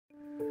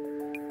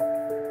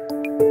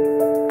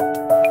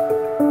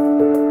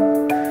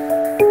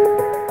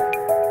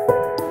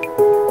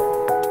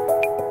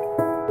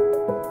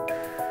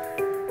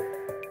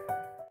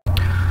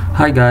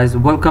Hi guys,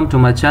 welcome to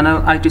my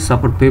channel IT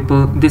Support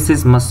People. This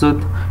is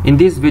Masood. In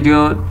this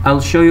video I'll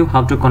show you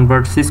how to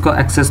convert Cisco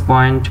access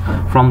point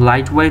from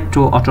lightweight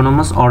to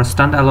autonomous or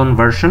standalone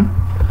version.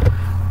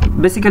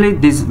 Basically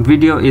this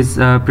video is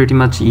pretty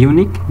much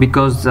unique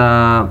because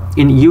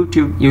in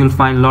YouTube you will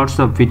find lots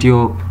of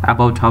video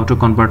about how to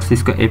convert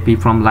Cisco AP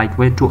from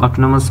lightweight to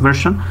autonomous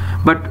version,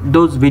 but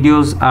those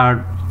videos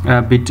are a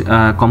bit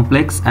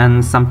complex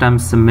and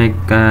sometimes make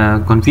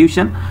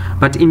confusion.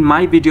 But in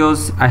my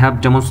videos I have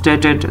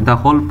demonstrated the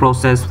whole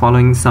process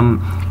following some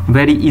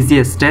very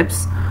easy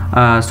steps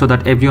so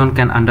that everyone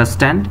can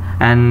understand,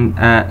 and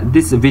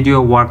this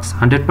video works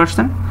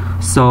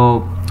 100%. So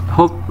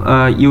hope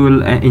you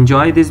will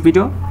enjoy this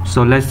video.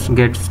 So let's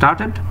get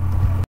started.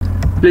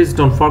 Please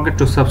don't forget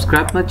to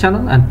subscribe my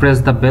channel and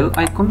press the bell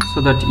icon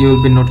so that you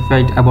will be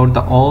notified about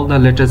all the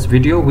latest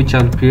video which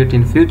I'll create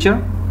in future.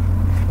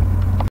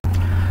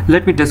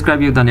 Let me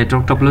describe you the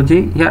network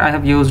topology. Here I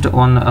have used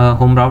one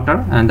home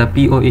router and the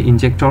PoE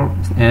injector,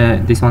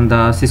 this one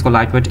the Cisco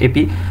lightweight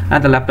AP,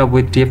 and the laptop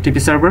with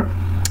TFTP server.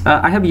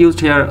 I have used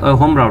here a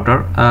home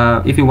router.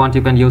 If you want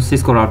you can use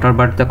Cisco router,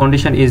 but the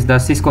condition is the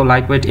Cisco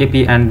lightweight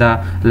AP and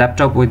the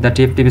laptop with the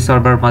TFTP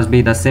server must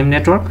be the same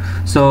network.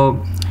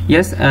 So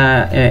yes,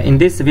 in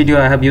this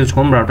video I have used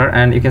home router,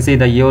 and you can see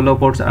the yellow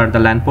ports are the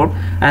LAN port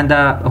and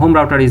the home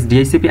router is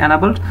DHCP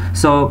enabled.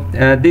 So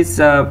this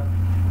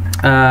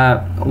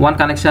one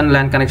connection,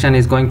 LAN connection,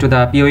 is going to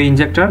the PoE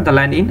injector, the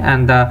LAN in,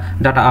 and the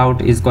data out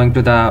is going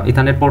to the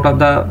Ethernet port of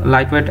the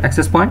lightweight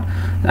access point,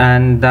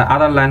 and the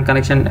other LAN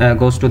connection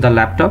goes to the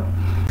laptop.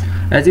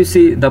 As you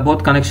see, the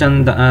both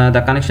connection,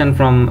 the connection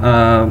from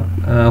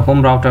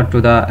home router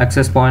to the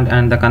access point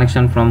and the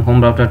connection from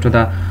home router to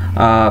the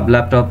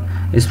laptop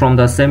is from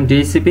the same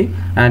DHCP,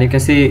 and you can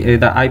see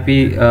the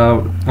IP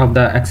of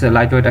the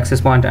lightweight access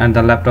point and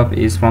the laptop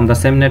is from the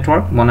same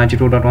network,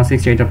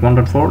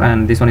 192.168.1.4,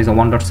 and this one is a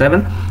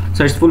 1.7.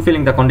 so it's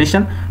fulfilling the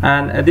condition,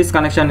 and this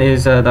connection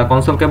is the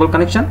console cable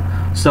connection.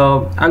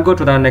 So I'll go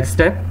to the next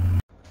step.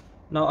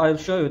 Now I'll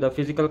show you the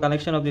physical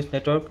connection of this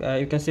network.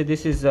 You can see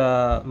this is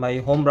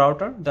my home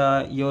router.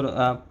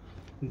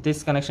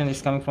 This connection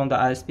is coming from the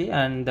ISP,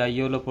 and the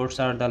yellow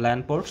ports are the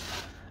LAN ports,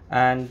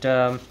 and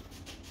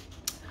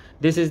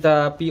this is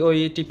the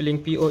PoE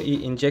TP-Link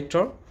PoE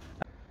injector.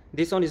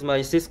 This one is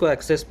my Cisco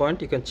access point.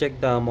 You can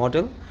check the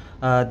model.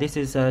 This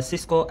is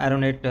Cisco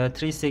Aironet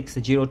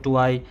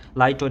 3602i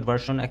lightweight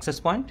version access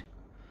point.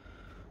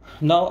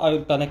 Now I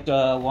will connect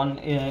one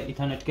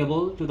Ethernet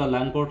cable to the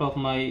LAN port of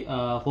my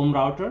home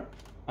router.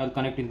 I will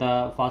connect in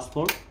the fast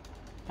port,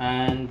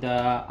 and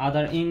the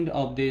other end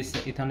of this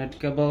Ethernet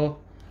cable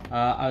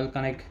I will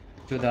connect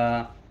to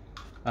the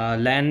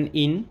LAN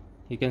in.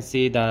 You can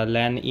see the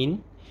LAN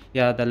in.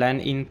 Yeah, the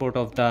LAN in port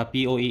of the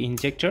PoE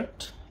injector.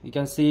 You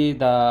can see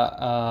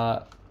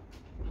the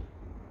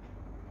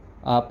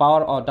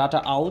power or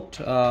data out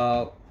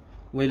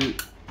will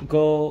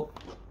go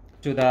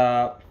to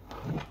the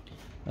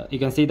you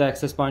can see the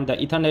access point, the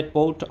Ethernet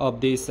port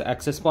of this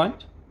access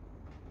point.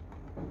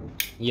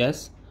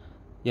 Yes,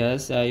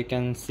 you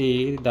can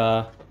see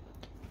the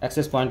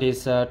access point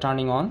is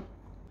turning on.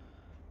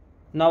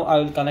 Now I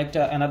will connect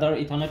another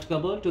Ethernet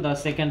cable to the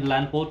second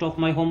LAN port of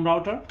my home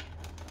router.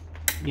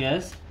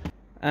 Yes,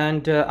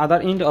 and other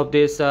end of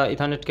this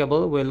Ethernet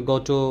cable will go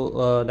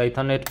to the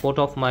Ethernet port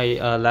of my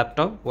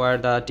laptop where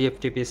the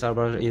TFTP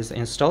server is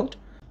installed.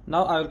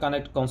 Now I will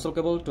connect console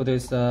cable to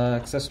this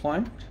access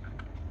point.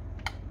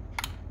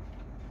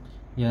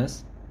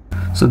 Yes,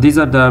 so these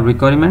are the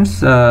requirements.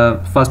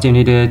 First you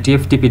need a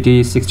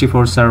TFTP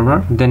 64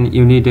 server, then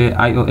you need a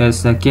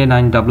iOS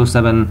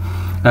K9W7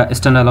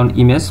 standalone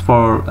image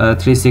for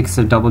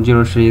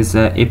 3600 series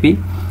AP,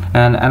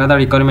 and another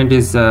requirement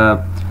is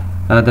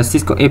the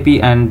Cisco AP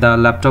and the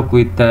laptop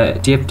with the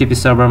TFTP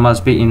server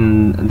must be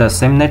in the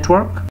same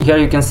network. Here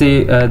you can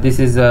see this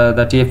is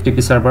the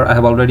TFTP server. I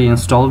have already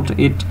installed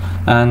it,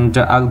 and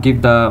I'll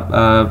give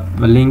the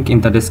link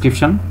in the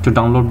description to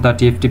download the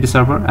TFTP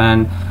server.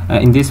 And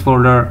in this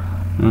folder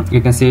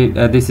you can see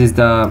this is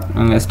the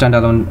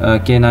standalone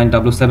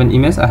K9W7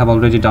 image. I have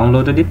already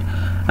downloaded it,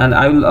 and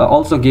I will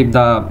also give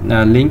the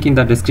link in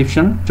the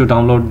description to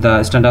download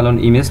the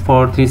standalone image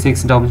for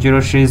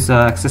 3600 series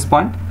access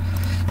point.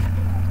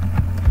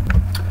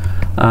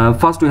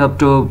 First we have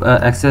to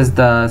access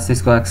the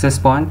Cisco access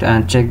point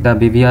and check the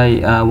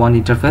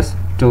BVI1 interface.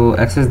 To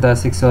access the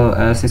Cisco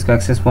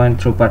access point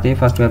through party,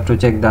 first we have to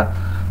check the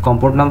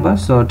comport number.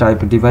 So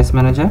type device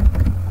manager.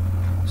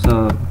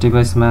 So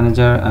device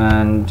manager,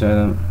 and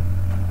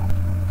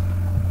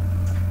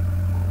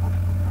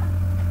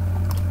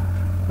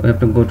we have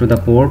to go to the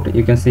port.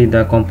 You can see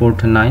the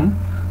comport 9.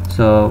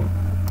 So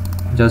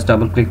just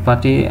double click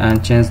party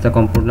and change the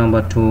comport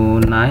number to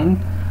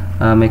 9.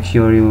 Make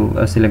sure you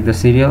select the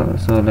serial.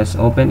 So let's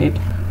open it.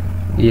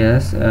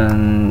 Yes,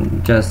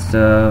 and just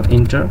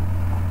enter.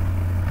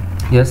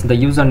 Yes, the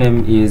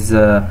username is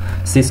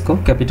Cisco,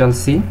 capital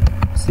C,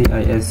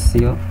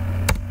 CISCO,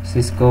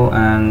 Cisco,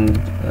 and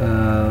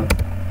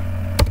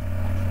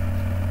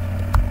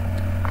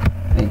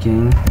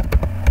again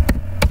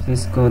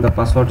Cisco, the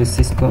password is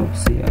Cisco,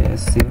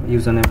 CISCO,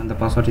 username and the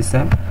password is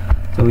same.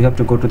 So we have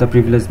to go to the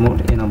privilege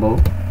mode, enable.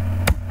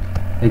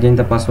 Again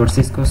the password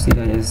Cisco,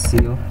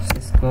 CISCO,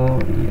 Cisco,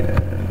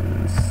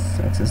 yes,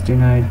 access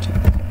denied,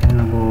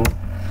 enable,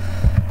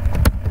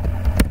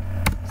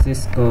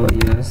 Cisco,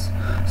 yes.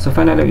 So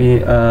finally we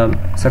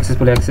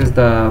successfully access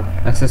the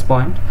access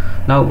point.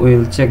 Now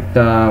we'll check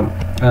the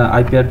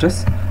IP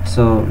address.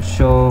 So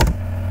show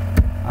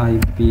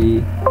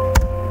IP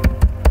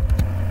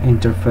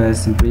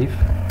interface brief.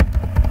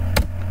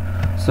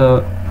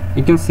 So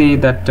you can see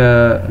that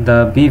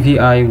the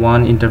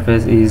BVI1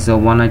 interface is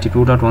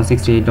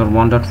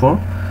 192.168.1.4.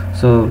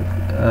 so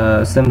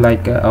same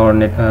like our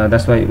net,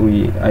 that's why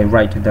I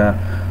write the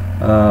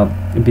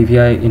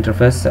BVI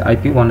interface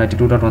IP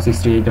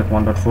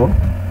 192.168.1.4.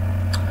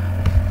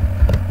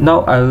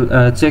 now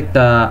I'll check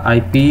the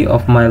IP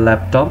of my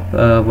laptop,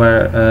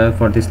 where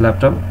for this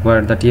laptop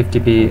where the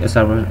TFTP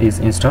server is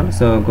installed.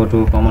 So go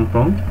to command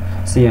prompt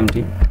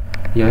cmd,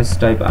 yes,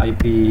 type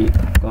IP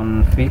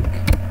config.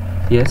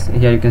 Yes,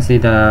 here you can see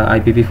the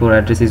IPv4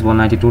 address is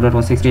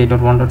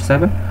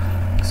 192.168.1.7.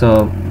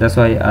 so that's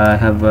why I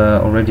have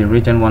already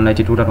written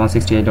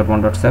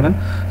 192.168.1.7.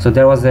 so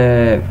there was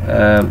a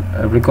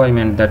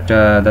requirement that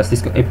the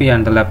Cisco AP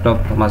and the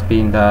laptop must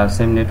be in the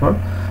same network.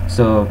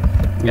 So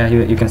yeah,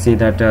 you can see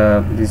that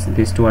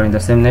these two are in the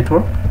same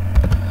network.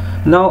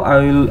 Now I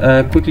will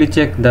quickly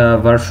check the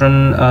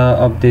version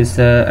of this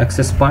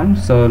access point.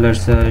 So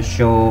let's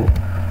show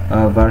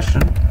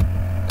version.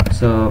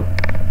 So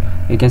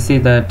you can see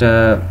that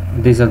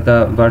these are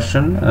the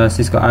version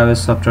Cisco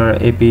iOS software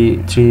AP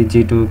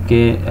 3G2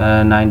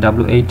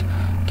 K9W8.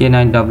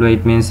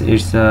 K9W8 means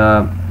it's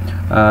a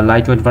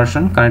lightweight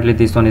version. Currently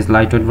this one is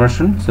lightweight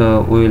version,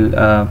 so we'll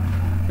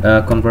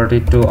convert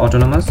it to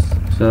autonomous.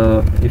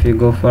 So if you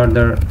go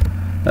further,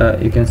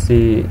 you can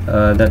see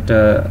that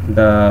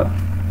the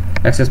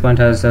access point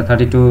has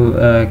 32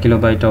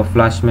 kilobyte of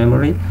flash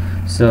memory.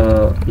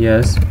 So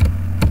yes,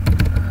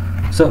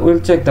 so we'll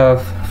check the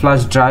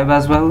flash drive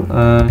as well.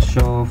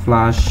 Show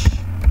flash.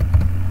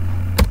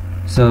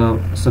 So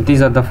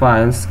these are the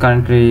files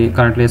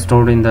currently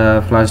stored in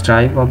the flash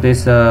drive of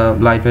this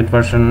lightweight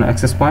version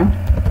access point.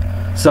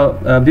 So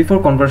before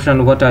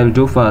conversion, what I'll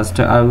do first,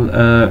 I'll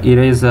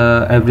erase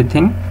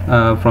everything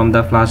from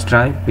the flash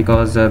drive,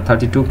 because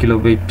 32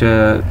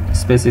 kilobyte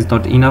space is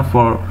not enough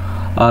for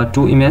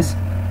 2 images.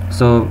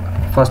 So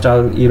first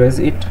I'll erase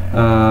it.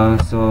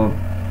 So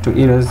to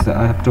erase,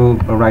 I have to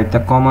write the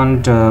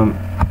command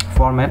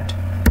format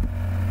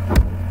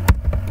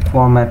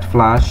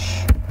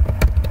flash.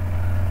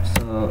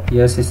 So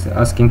yes, it's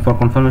asking for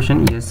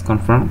confirmation. Yes,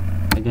 confirm.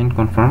 Again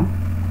confirm.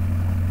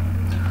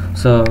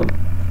 So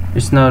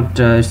it's not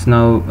it's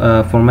now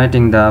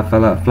formatting the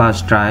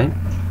flash drive.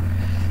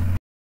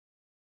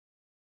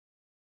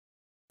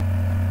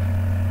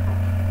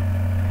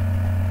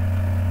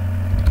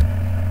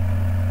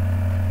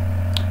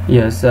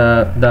 Yes,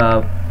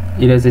 the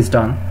erase is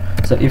done.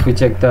 So if we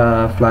check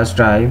the flash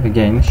drive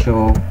again,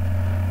 show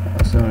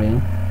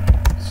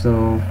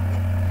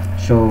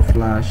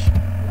flash,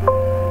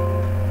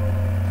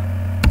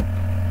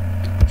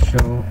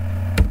 show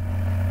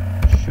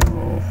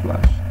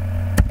flash.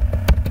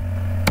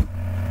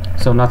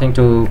 So nothing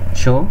to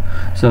show,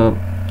 so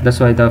that's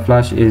why the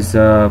flash is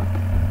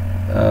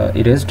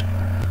erased.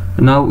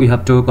 Now we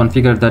have to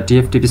configure the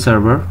TFTP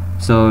server.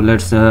 So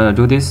let's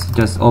do this.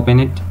 Just open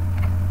it.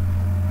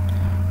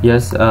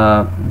 Yes,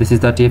 this is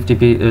the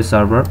TFTP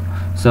server.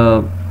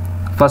 So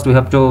first we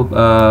have to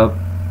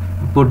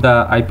put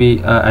the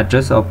IP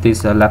address of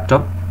this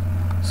laptop.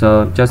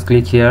 So just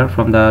click here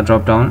from the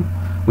drop down.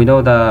 We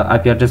know the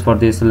IP address for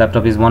this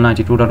laptop is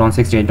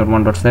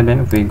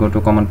 192.168.1.7. if we go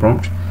to command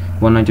prompt,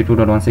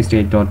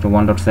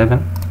 192.168.1.7.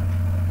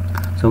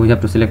 so we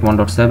have to select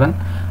 1.7,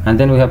 and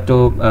then we have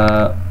to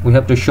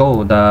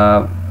show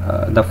the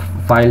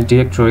file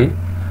directory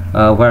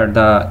where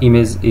the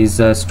image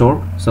is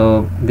stored.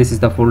 So this is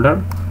the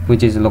folder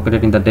which is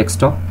located in the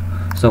desktop.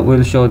 So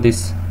we'll show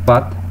this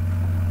path.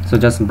 So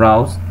just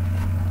browse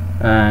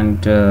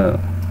and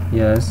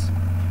yes,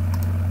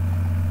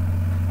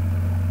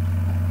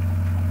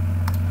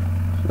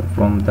 so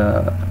from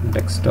the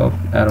desktop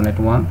Aironet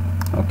 1.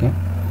 Okay,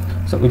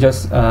 so we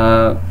just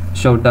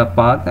showed the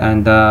path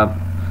and the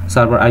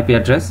server IP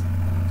address.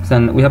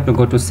 Then we have to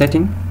go to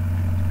setting,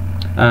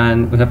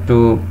 and we have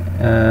to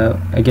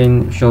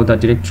again show the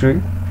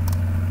directory.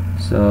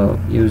 So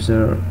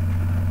user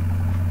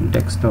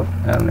desktop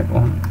Aironet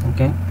 1.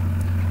 Okay,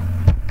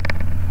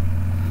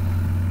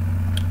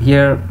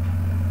 here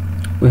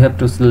we have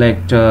to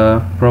select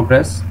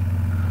progress.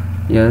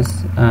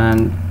 Yes,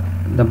 and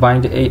the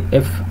bind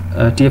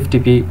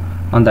TFTP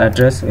on the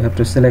address, we have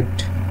to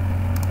select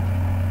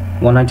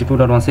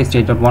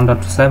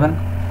 192.168.1.7.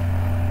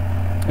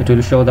 it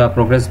will show the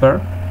progress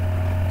bar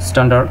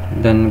standard.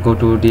 Then go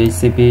to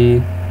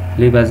DHCP,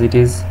 leave as it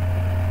is,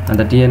 and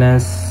the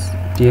DNS,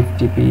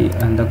 TFTP,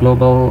 and the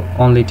global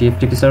only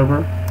TFTP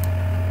server.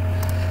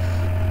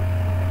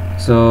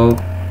 So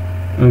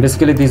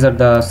basically these are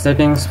the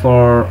settings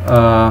for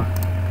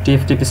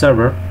TFTP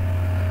server.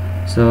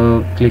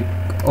 So click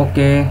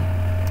OK.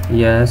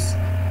 Yes.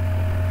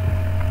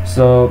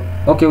 So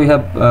okay, we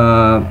have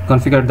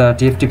configured the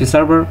TFTP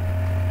server,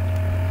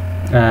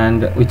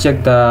 and we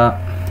check the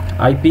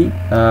IP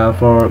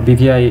for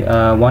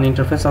BVI1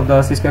 interface of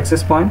the Cisco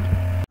access point.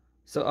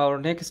 So our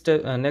next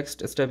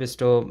step is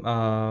to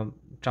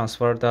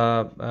transfer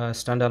the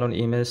standalone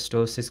image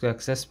to Cisco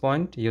access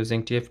point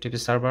using TFTP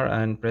server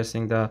and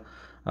pressing the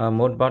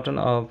mode button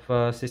of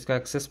Cisco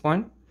access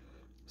point.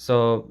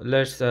 So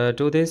let's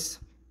do this.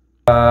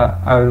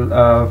 I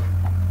will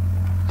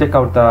take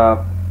out the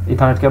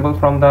Ethernet cable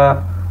from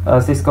the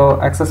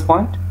Cisco access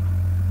point.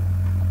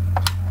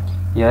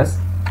 Yes.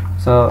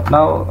 So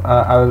now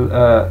I will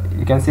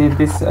you can see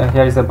this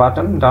here is a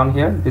button down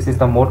here. This is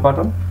the mode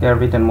button here,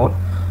 written mode.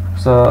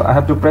 So I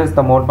have to press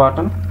the mode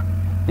button.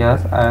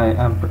 Yes, I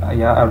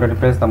already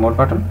pressed the mode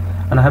button,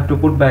 and I have to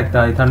put back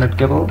the Ethernet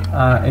cable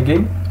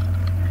again.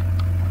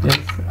 Yes.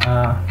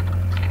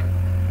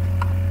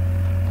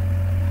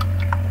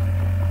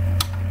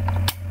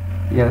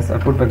 Yes, I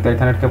put back the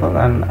Ethernet cable,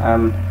 and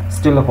I'm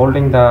still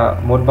holding the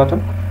mode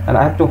button, and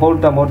I have to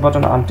hold the mode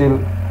button until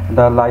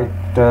the light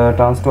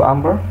turns to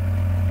umber.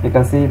 You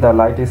can see the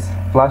light is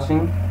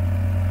flashing.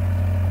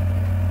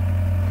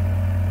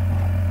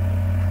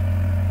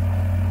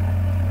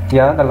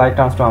 Yeah, the light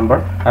turns to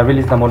umber. I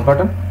release the mode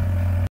button.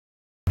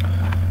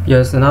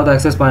 Yes, now the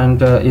access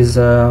point is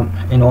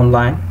in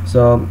online.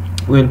 So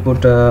we'll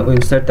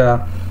set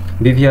the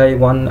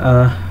BVI1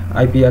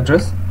 IP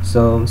address.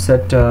 So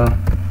set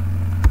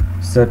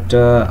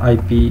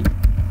IP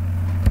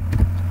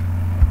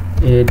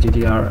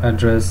ADDR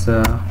address.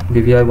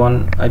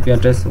 BVI1 IP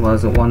address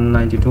was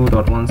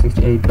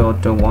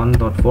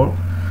 192.168.1.4.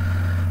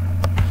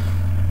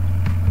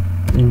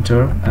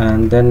 Enter,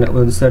 and then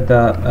we'll set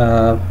the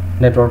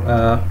network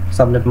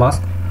subnet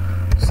mask.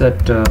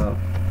 Set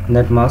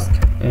net mask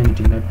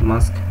net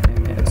mask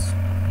ms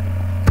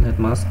net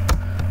mask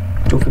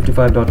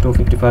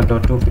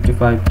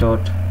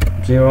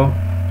 255.255.255.0.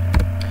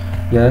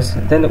 Yes,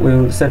 then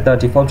we'll set the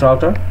default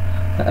router.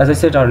 As I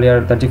said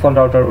earlier, the default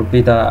router would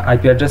be the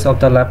IP address of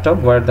the laptop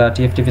where the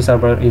TFTP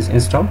server is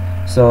installed.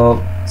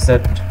 So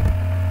set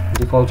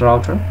default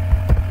router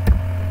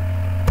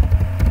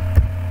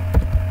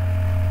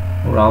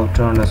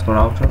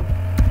 _router.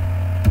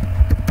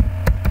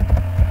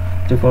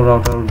 Default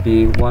router would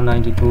be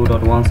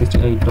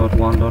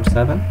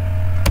 192.168.1.7.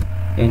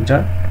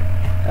 Enter.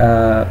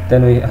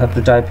 Then we have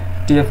to type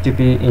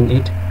TFTP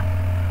init,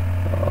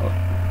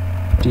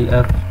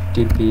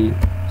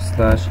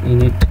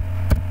 TFTP/init.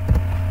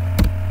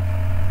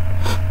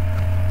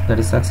 That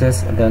is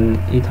success. Then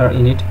ether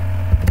init.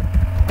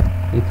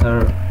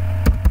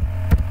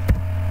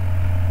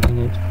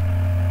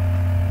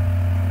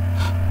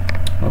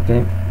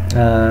 Okay.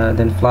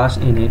 Then flash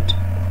init.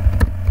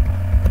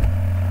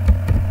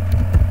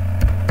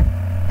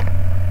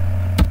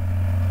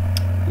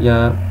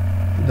 Yeah,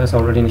 that's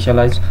already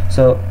initialized.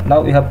 So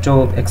now we have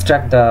to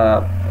extract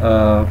the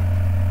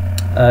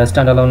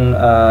standalone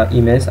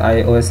image,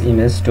 iOS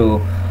image,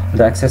 to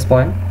the access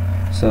point.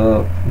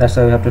 So that's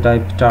why we have to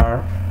type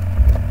tar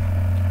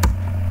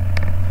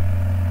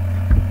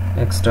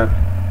extract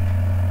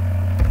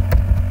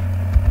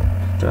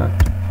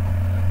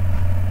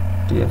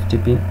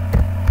TFTP.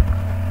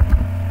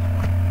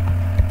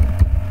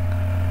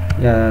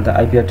 Yeah, the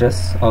IP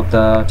address of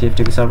the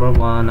TFTP server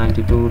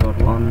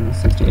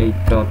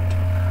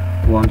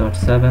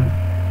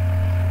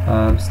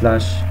 192.168.1.7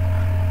 slash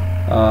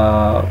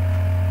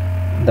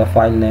the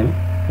file name.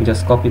 You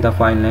just copy the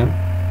file name.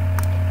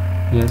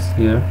 Yes,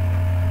 here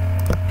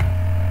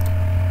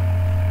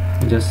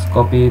you just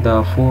copy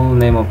the full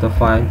name of the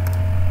file.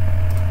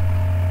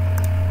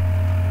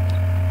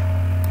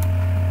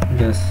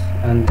 Yes,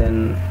 and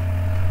then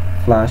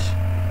flash,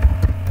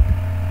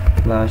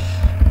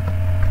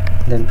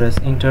 then press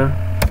enter.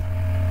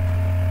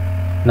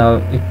 Now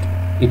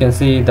you can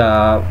see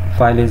the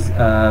file is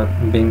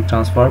being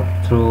transferred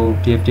through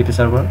TFTP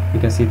server. You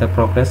can see the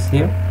progress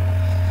here.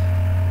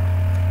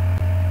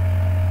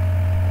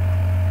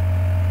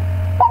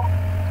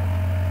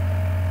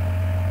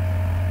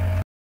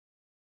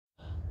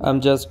 I'm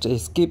just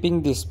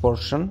skipping this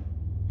portion.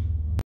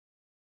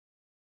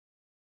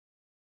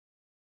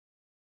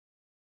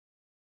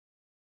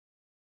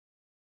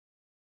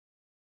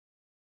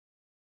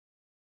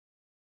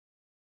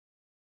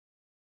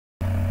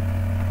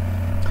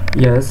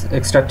 Yes,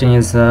 extracting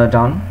is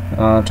done,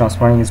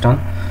 transferring is done.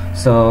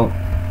 So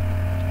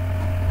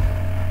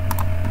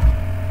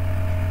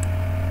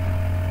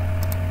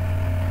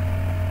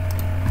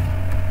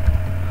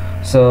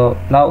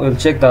now we'll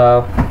check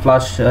the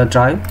flash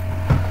drive.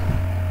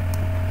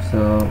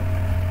 So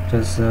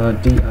just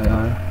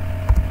dir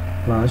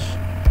flash.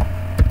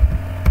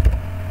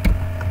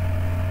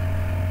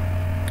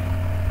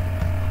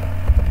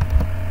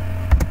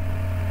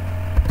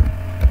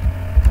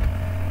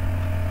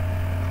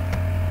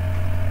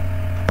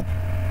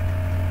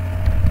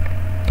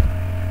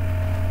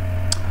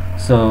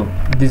 So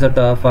these are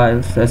the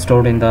files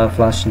stored in the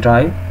flash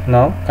drive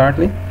now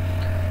currently.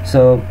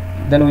 So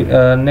then we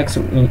next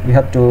we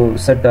have to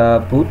set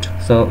the boot.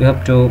 So we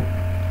have to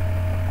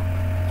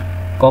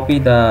copy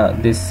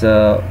this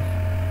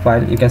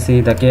file. You can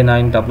see the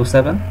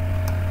K9W7.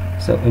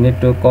 So we need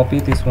to copy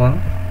this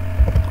one,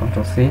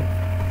 Ctrl C,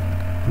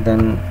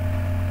 then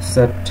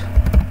set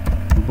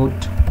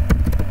boot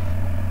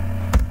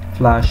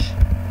flash.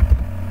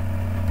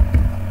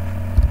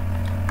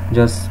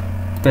 Just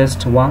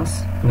paste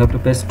once, we have to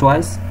paste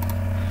twice,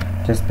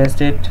 just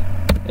paste it,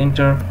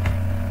 enter,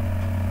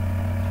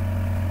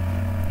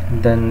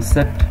 then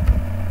set.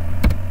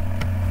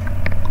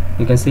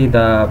 You can see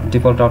the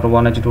default router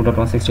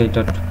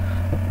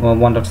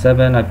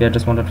 192.168.1.7, IP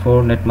address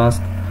 1.4, net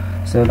mask.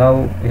 So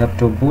now we have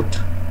to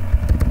boot.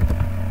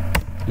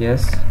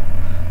 Yes,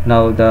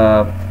 now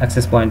the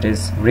access point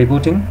is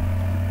rebooting.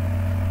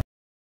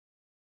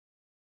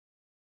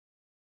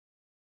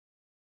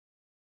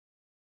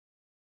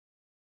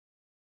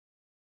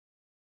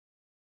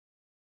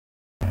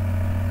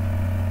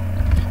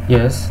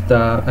 Yes,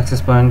 the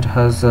access point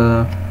has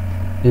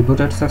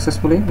rebooted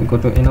successfully. We go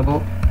to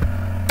enable.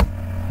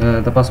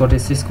 The password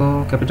is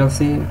Cisco, capital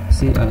C,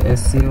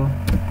 CISCO.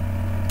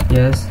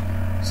 Yes.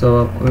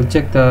 So we'll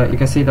check the. You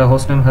can see the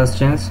hostname has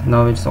changed.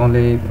 Now it's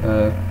only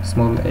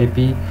small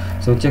AP.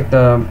 So check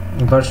the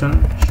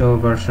version. Show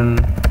version.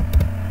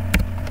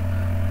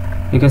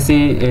 You can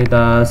see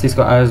the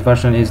Cisco iOS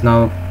version is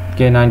now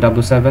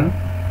K9W7.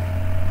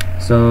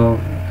 So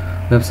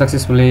we have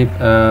successfully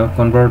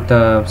convert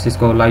the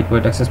Cisco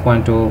lightweight access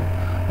point to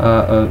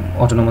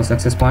autonomous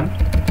access point.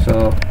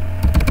 So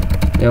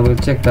yeah, we'll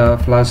check the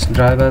flash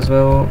drive as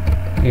well.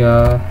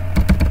 Yeah,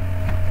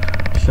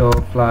 show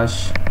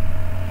flash.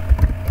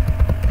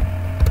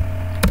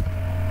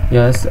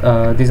 Yes,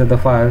 these are the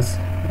files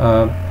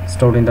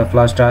stored in the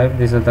flash drive.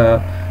 These are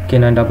the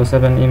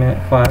K9W7 email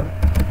file.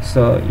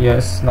 So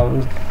yes, now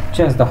we'll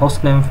change the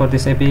host name for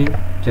this AP.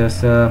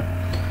 Just go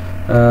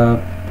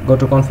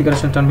to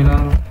configuration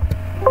terminal.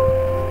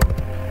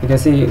 You can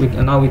see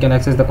now we can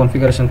access the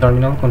configuration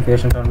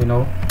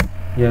terminal.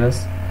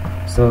 Yes,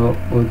 so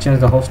we'll change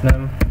the host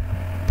name.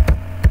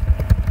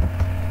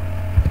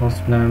 We'll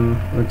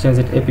change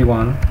it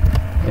AP1.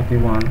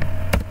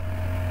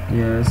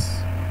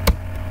 Yes,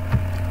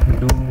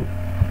 do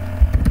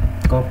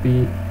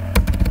copy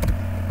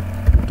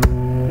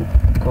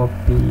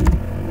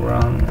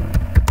run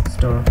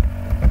store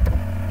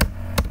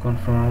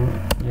confirm.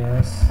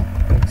 Yes,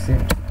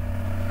 exit.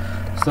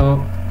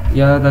 So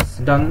yeah, that's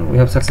done. We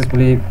have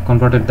successfully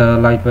converted the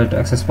lightweight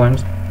access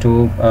point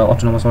to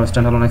autonomous or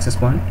standalone access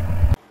point.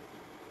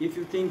 If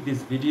you think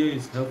this video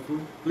is helpful,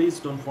 please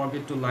don't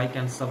forget to like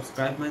and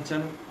subscribe my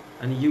channel,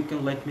 and you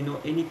can let me know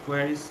any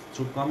queries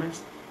through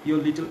comments. Your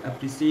little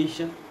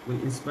appreciation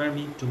will inspire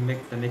me to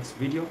make the next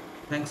video.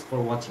 Thanks for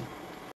watching.